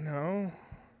like, no.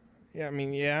 Yeah, I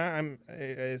mean, yeah,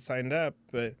 I signed up,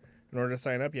 but in order to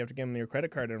sign up, you have to give them your credit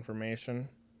card information.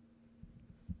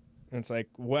 And it's like,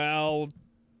 well,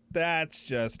 that's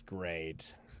just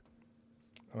great.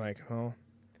 I'm like, oh,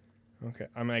 okay.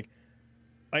 I'm like,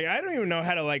 I don't even know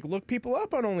how to like look people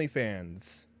up on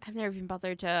OnlyFans. I've never even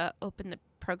bothered to open the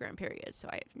program period, so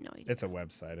I have no idea. It's a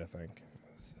website, I think.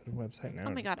 It's a website now.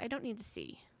 Oh my god, I don't need to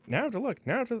see. Now I have to look.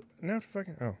 Now I have to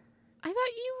fucking. Oh. I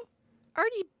thought you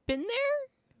already been there?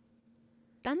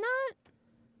 Done that?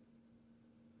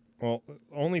 Well,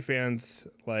 OnlyFans,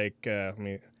 like, let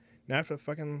me. Now I have to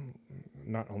fucking.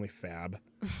 Not OnlyFab.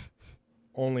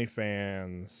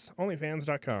 OnlyFans.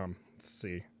 OnlyFans.com. Let's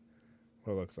see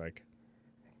what it looks like.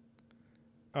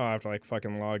 Oh, I have to, like,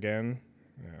 fucking log in.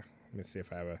 Yeah. Let me see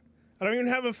if I have a. I don't even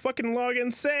have a fucking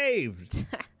login saved.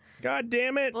 God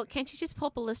damn it. Well, can't you just pull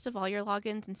up a list of all your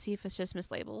logins and see if it's just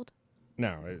mislabeled?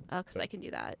 No. Oh, because I can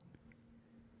do that.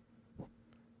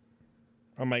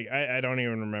 I'm like, I don't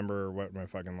even remember what my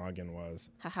fucking login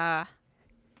was. Haha.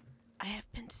 I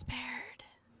have been spared.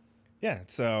 Yeah,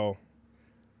 so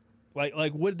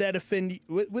like would that offend you?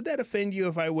 Would that offend you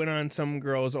if I went on some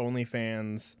girl's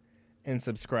OnlyFans and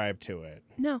subscribed to it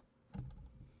No.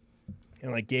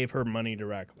 and like gave her money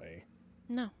directly?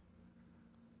 No.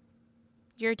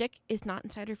 Your dick is not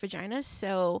inside her vagina,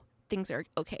 so things are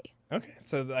okay. Okay,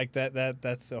 so like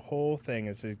that's the whole thing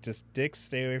is it just dicks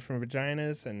stay away from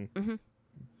vaginas and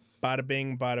bada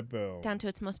bing, bada boom. Down to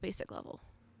its most basic level.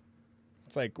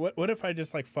 It's like what if I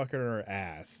just like fuck her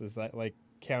ass? Does that like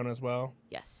count as well?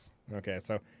 Yes. Okay,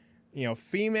 so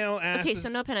female ass. Okay, so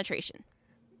no penetration.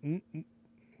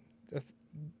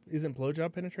 Isn't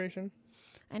blowjob penetration?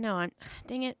 I know.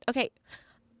 Dang it. Okay.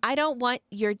 I don't want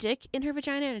your dick in her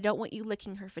vagina, and I don't want you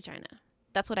licking her vagina.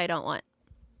 That's what I don't want.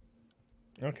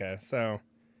 Okay, so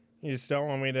you just don't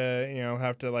want me to,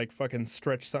 have to like fucking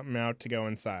stretch something out to go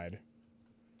inside.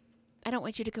 I don't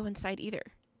want you to go inside either.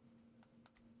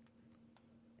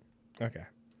 Okay.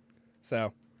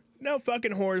 So, no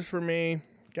fucking whores for me.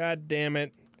 God damn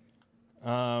it.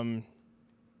 Until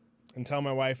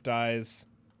my wife dies.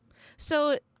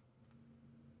 So,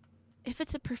 if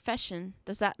it's a profession,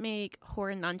 does that make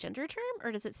whore a non-gender term,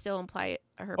 or does it still imply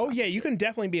her? Oh, yeah, you can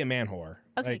definitely be a man whore.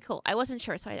 Okay, like, cool. I wasn't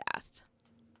sure, so I asked.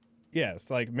 Yes,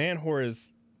 like man whore is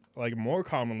like more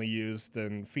commonly used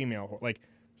than female whore. Like,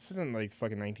 this isn't like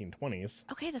fucking 1920s.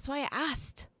 Okay, that's why I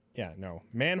asked. Yeah, no.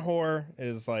 Man whore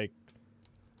is like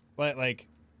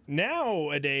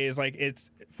nowadays, like it's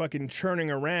fucking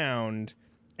churning around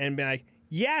and be like,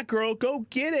 yeah, girl, go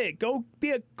get it. Go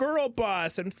be a girl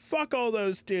boss and fuck all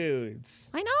those dudes.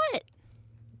 Why not?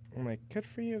 I'm like, good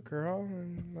for you, girl.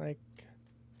 And like,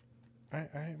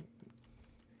 I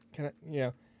can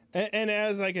I, and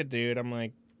as like a dude, I'm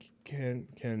like,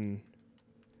 can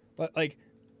like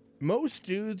most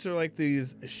dudes are like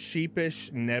these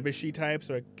sheepish, nebbishy types.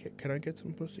 Like, can I get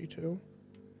some pussy too?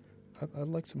 I'd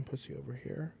like some pussy over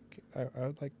here.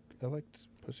 I'd like some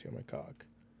pussy on my cock.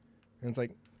 And it's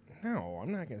like, no,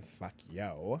 I'm not gonna fuck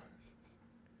yo.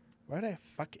 Why'd I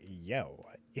fuck yo?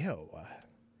 Yo,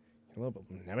 a little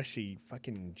bit nebbishy,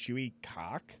 fucking chewy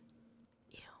cock.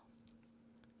 Ew.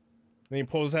 Then he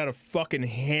pulls out a fucking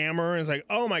hammer and is like,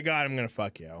 oh my god, I'm gonna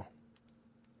fuck yo.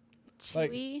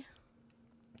 Chewy. Like,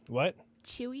 what?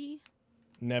 Chewy.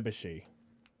 Nebbishy.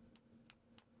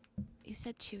 You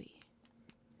said chewy.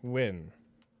 When?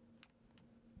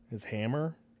 His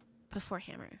hammer? Before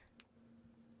hammer.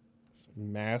 It's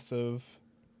massive.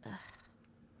 Ugh.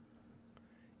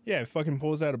 Yeah, it fucking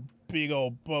pulls out a big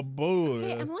old baboon.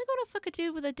 Hey, I'm only going to fuck a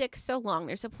dude with a dick so long.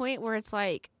 There's a point where it's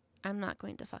like, I'm not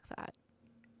going to fuck that.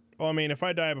 Well, I mean, if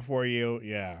I die before you,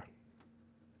 yeah.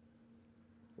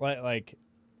 Like,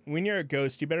 when you're a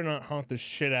ghost, you better not haunt the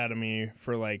shit out of me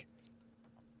for, like,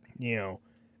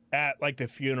 at, like, the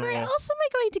funeral. Where else am I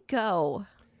going to go?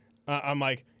 I'm,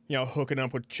 like, hooking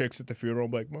up with chicks at the funeral,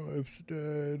 like, my wife's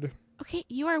dead. Okay,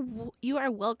 you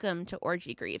are welcome to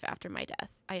orgy grieve after my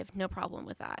death. I have no problem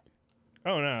with that.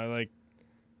 Oh, no,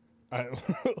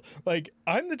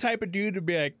 I'm the type of dude to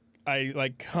be like,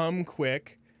 I, come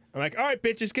quick. I'm like, all right,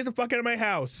 bitches, get the fuck out of my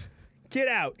house. Get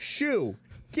out. Shoo.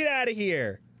 Get out of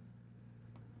here.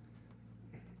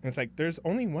 And it's like, there's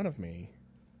only one of me.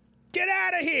 Get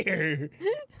out of here.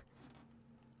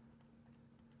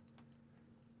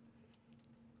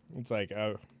 It's like,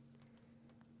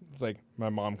 my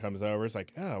mom comes over. It's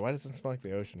like, oh, why does it smell like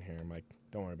the ocean here? I'm like,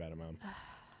 don't worry about it, Mom.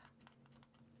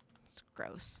 It's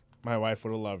gross. My wife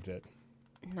would have loved it.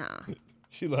 Nah.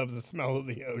 She loves the smell of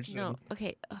the ocean. No.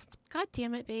 Okay. God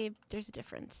damn it, babe. There's a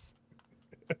difference.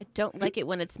 I don't like it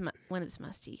when it's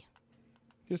musty.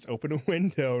 Just open a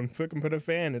window and fucking put a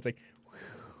fan. It's like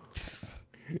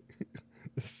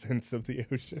the sense of the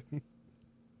ocean.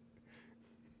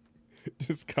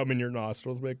 Just come in your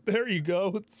nostrils, like, there you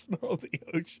go. The smell of the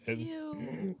ocean.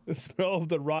 Ew. The smell of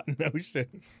the rotten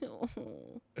ocean.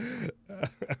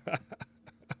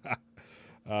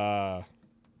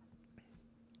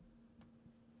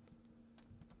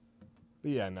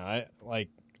 Yeah, no, I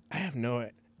have no.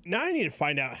 Now I need to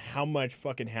find out how much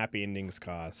fucking happy endings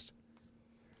cost.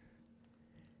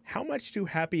 How much do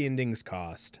happy endings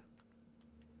cost?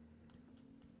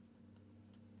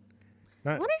 I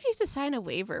wonder if you have to sign a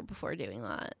waiver before doing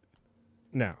that.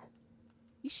 No.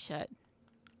 You should.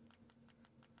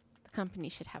 The company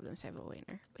should have them sign a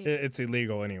waiver. It's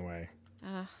illegal anyway.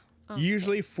 Okay.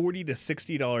 Usually $40 to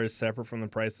 $60 separate from the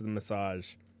price of the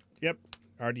massage. Yep,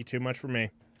 already too much for me.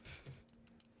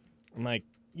 I'm like,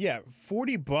 yeah,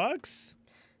 $40?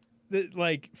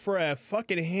 Like, for a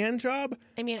fucking hand job?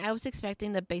 I mean, I was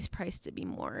expecting the base price to be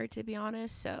more, to be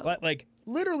honest, so... Like,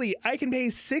 literally, I can pay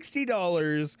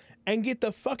 $60 and get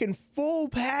the fucking full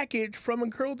package from a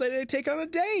girl that I take on a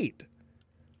date.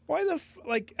 Why the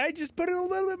I just put in a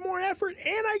little bit more effort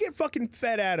and I get fucking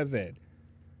fed out of it.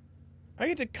 I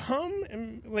get to come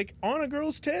and, like, on a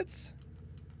girl's tits?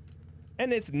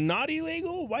 And it's not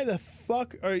illegal? Why the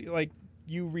fuck are, like,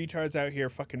 you retards out here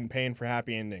fucking paying for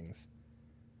happy endings?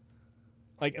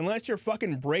 Like, unless you're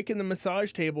fucking breaking the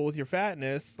massage table with your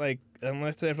fatness, like,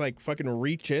 unless they have to, like, fucking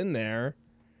reach in there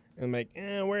and, like,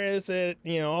 where is it?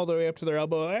 You know, all the way up to their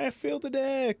elbow. I feel the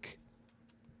dick.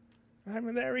 I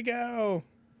mean, there we go.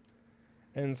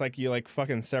 And it's like you, like,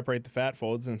 fucking separate the fat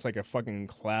folds, and it's like a fucking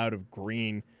cloud of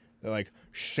green that, like,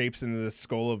 shapes into the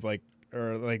skull of, like,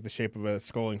 or, like, the shape of a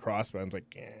skull and crossbones. Like,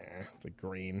 it's like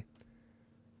green.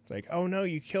 It's like, oh, no,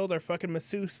 you killed our fucking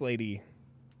masseuse lady.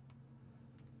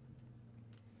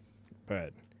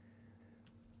 But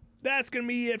that's gonna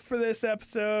be it for this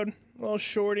episode. A little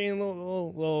shorty and a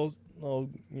little,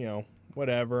 you know,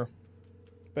 whatever.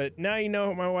 But now you know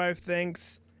what my wife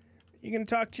thinks. You can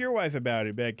talk to your wife about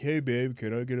it. Be like, hey babe,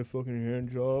 can I get a fucking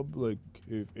hand job? Like,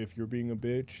 if you're being a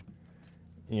bitch,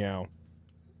 you know,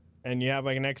 and you have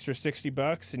like an extra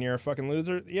 $60 and you're a fucking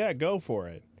loser, yeah, go for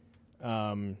it.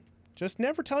 Just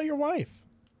never tell your wife.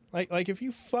 Like if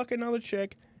you fuck another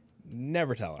chick,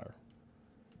 never tell her.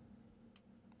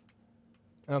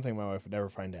 I don't think my wife would ever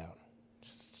find out.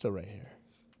 She's still right here.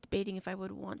 Debating if I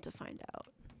would want to find out.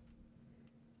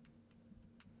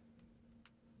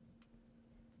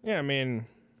 Yeah, I mean,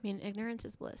 ignorance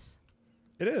is bliss.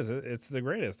 It is. It's the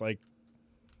greatest. Like,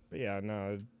 but yeah,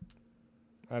 no,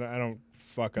 I don't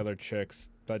fuck other chicks.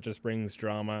 That just brings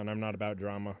drama, and I'm not about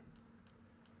drama.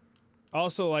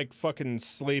 Also, like, fucking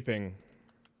sleeping.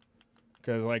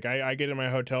 Because, like, I get in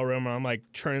my hotel room, and I'm, like,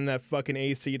 turning that fucking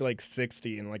AC to, like,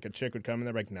 60, and, like, a chick would come in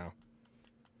there, like, no.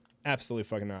 Absolutely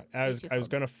fucking not. I was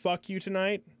going to fuck you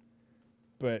tonight,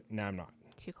 but now I'm not.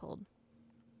 Too cold.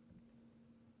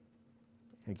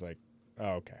 It's like,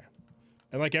 oh, okay.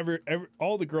 And, like,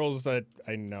 all the girls that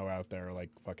I know out there are,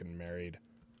 like, fucking married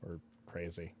or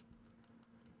crazy.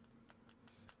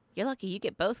 You're lucky you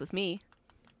get both with me.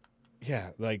 Yeah,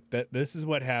 like, this is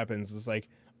what happens. It's like,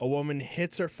 a woman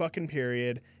hits her fucking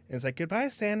period, and it's like, goodbye,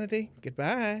 sanity.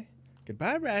 Goodbye.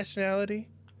 Goodbye, rationality.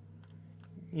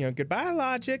 You know, goodbye,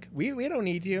 logic. We don't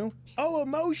need you. Oh,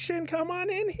 emotion, come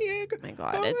on in here. Oh my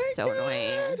God, it's so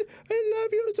annoying. I love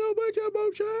you so much,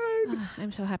 emotion.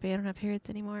 I'm so happy I don't have periods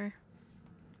anymore.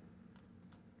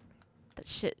 That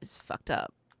shit is fucked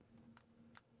up.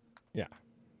 Yeah.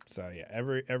 So, yeah,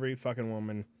 every fucking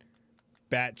woman,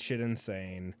 batshit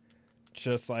insane,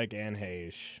 just like Anne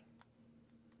Heche.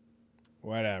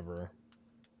 Whatever.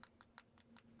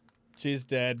 She's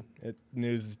dead.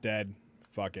 News is dead.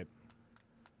 Fuck it.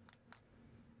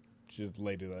 She's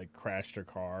lady like crashed her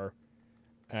car,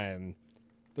 and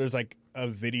there's like a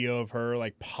video of her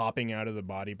like popping out of the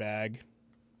body bag.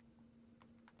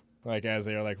 Like as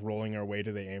they're like rolling her way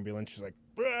to the ambulance, she's like,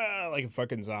 like a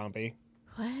fucking zombie.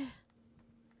 What?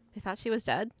 They thought she was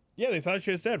dead? Yeah, they thought she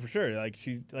was dead for sure. Like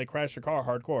she like crashed her car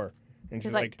hardcore, and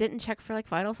she like didn't check for like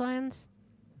vital signs.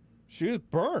 She was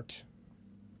burnt.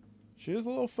 She was a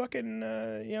little fucking,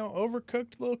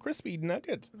 overcooked little crispy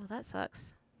nugget. Well, that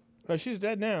sucks. Oh, she's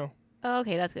dead now. Oh,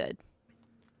 okay, that's good.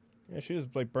 Yeah, she was,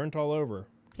 like, burnt all over.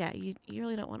 Yeah, you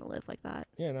really don't want to live like that.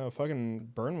 Yeah, no, fucking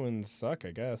burn wounds suck,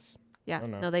 I guess. Yeah, I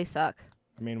don't know. No, they suck.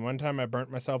 I mean, one time I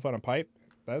burnt myself on a pipe.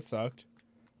 That sucked.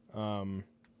 And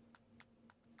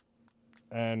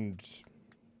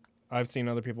I've seen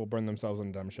other people burn themselves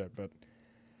on dumb shit, but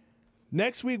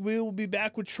Next week, we will be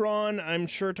back with Tron. I'm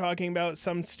sure talking about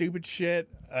some stupid shit.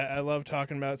 I love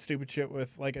talking about stupid shit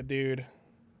with, like, a dude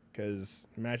because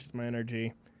it matches my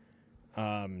energy.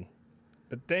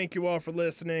 But thank you all for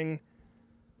listening.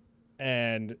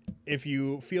 And if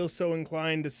you feel so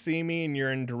inclined to see me and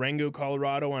you're in Durango,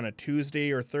 Colorado on a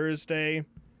Tuesday or Thursday,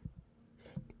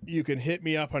 you can hit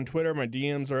me up on Twitter. My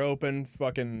DMs are open.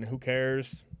 Fucking who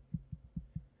cares?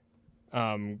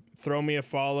 Throw me a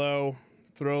follow.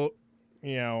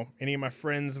 Any of my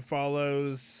friends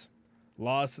follows.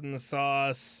 Lost in the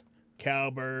Sauce.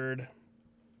 Cowbird.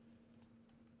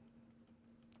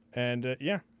 And,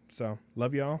 yeah. So,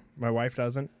 love y'all. My wife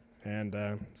doesn't. And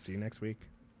see you next week.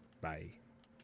 Bye.